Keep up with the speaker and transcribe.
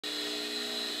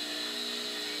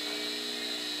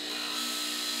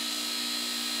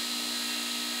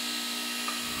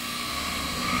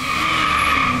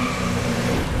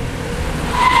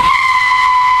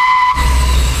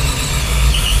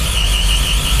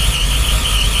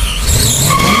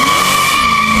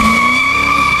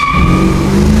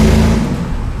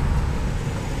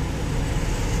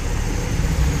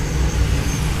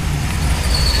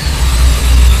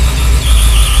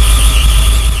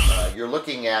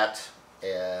at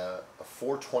a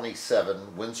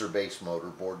 427 Windsor base motor,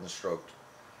 bored and stroked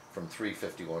from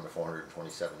 351 to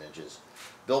 427 inches.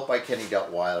 Built by Kenny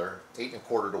Duttweiler, 8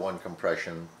 1/4 to 1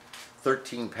 compression,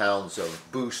 13 pounds of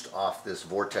boost off this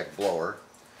Vortec blower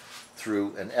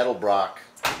through an Edelbrock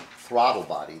throttle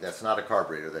body. That's not a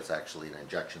carburetor, that's actually an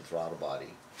injection throttle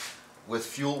body, with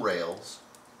fuel rails,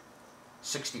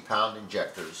 60-pound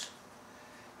injectors,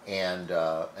 and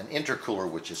an intercooler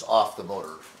which is off the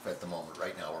motor at the moment.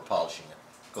 Right now we're polishing it.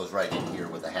 Goes right in here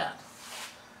with a hat.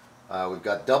 We've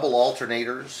got double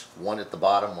alternators, one at the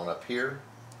bottom, one up here.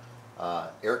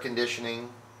 Air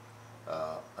conditioning,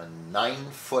 a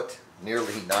 9-foot,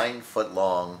 nearly 9-foot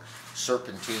long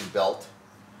serpentine belt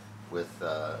with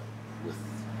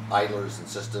idlers and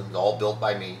systems, all built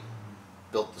by me.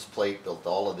 Built this plate, built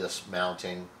all of this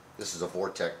mounting. This is a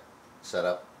Vortec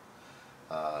setup.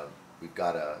 We've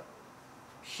got a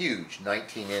huge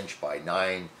 19-inch by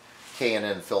 9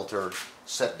 K&N filter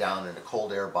set down in a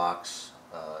cold air box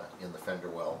in the fender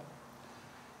well,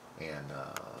 and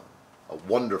a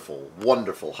wonderful,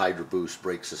 wonderful Hydroboost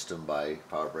brake system by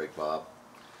Power Brake Bob.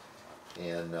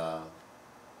 And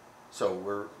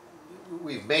so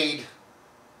we've made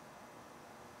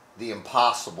the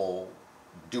impossible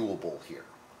doable here,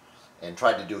 and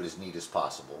tried to do it as neat as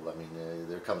possible. I mean,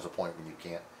 there comes a point when you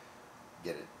can't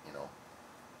get it, you know,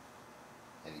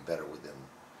 any better within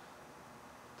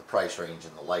the price range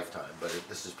and the lifetime, but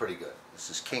this is pretty good. This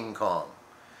is King Kong.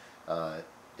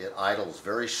 It idles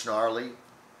very snarly,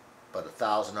 but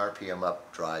 1,000 RPM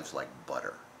up drives like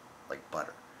butter,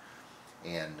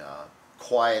 and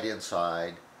quiet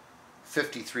inside.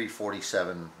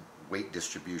 53/47 weight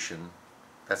distribution.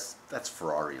 That's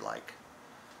Ferrari-like.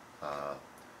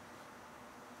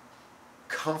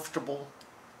 Comfortable,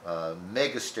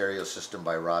 mega stereo system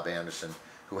by Rob Anderson,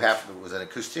 who was an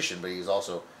acoustician, but he's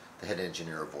also the head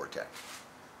engineer of Vortec.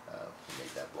 He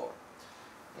made that blower.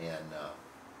 And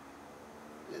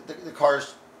the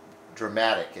car's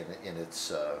dramatic in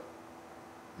its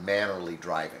mannerly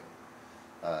driving.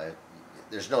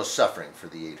 There's no suffering for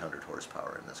the 800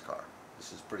 horsepower in this car.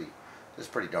 This is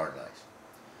pretty darn nice.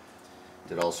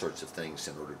 Did all sorts of things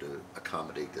in order to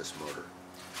accommodate this motor.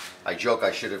 I joke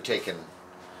I should have taken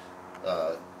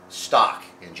stock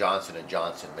in Johnson &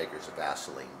 Johnson, makers of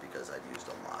Vaseline, because I've used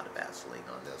a lot of Vaseline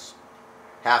on this.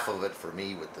 Half of it for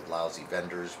me with the lousy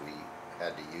vendors we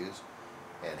had to use,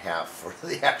 and half for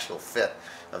the actual fit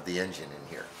of the engine in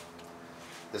here.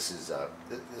 This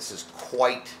is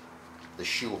quite the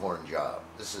shoehorn job.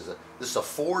 This is a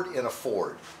Ford in a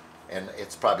Ford, and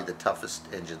it's probably the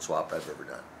toughest engine swap I've ever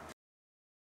done.